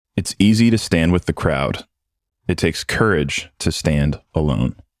It's easy to stand with the crowd. It takes courage to stand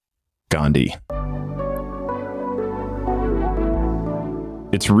alone. Gandhi.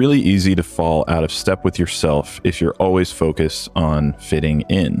 It's really easy to fall out of step with yourself if you're always focused on fitting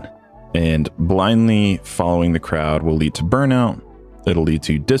in. And blindly following the crowd will lead to burnout. It'll lead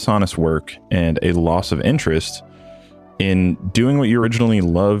to dishonest work and a loss of interest in doing what you originally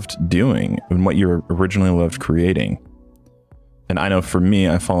loved doing and what you originally loved creating. And I know for me,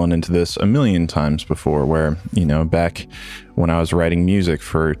 I've fallen into this a million times before where, back when I was writing music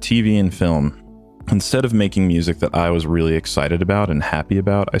for TV and film, instead of making music that I was really excited about and happy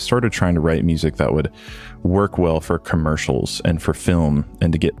about, I started trying to write music that would work well for commercials and for film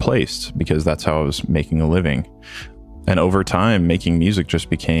and to get placed, because that's how I was making a living. And over time, making music just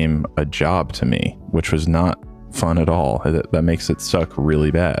became a job to me, which was not fun at all. That makes it suck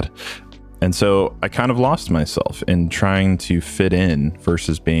really bad. And so I kind of lost myself in trying to fit in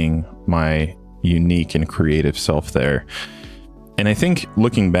versus being my unique and creative self there. And I think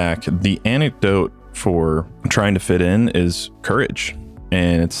looking back, the antidote for trying to fit in is courage.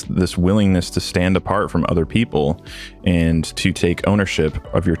 And it's this willingness to stand apart from other people and to take ownership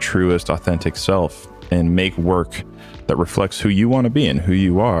of your truest, authentic self and make work that reflects who you want to be and who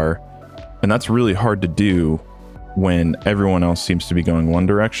you are. And that's really hard to do when everyone else seems to be going one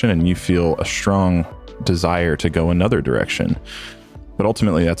direction and you feel a strong desire to go another direction. But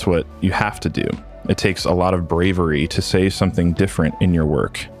ultimately, that's what you have to do. It takes a lot of bravery to say something different in your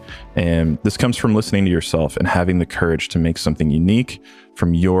work. And this comes from listening to yourself and having the courage to make something unique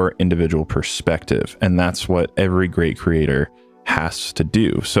from your individual perspective. And that's what every great creator has to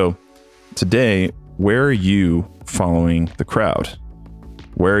do. So today, where are you following the crowd?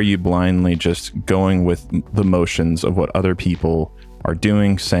 Where are you blindly just going with the motions of what other people are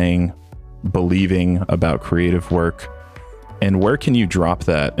doing, saying, believing about creative work? And where can you drop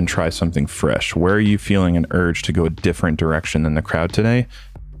that and try something fresh? Where are you feeling an urge to go a different direction than the crowd today?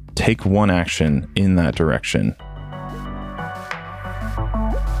 Take one action in that direction.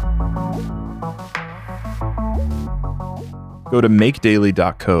 Go to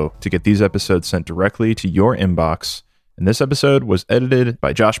makedaily.co to get these episodes sent directly to your inbox. And this episode was edited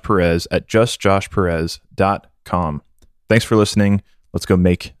by Josh Perez at justjoshperez.com. Thanks for listening. Let's go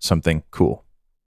make something cool.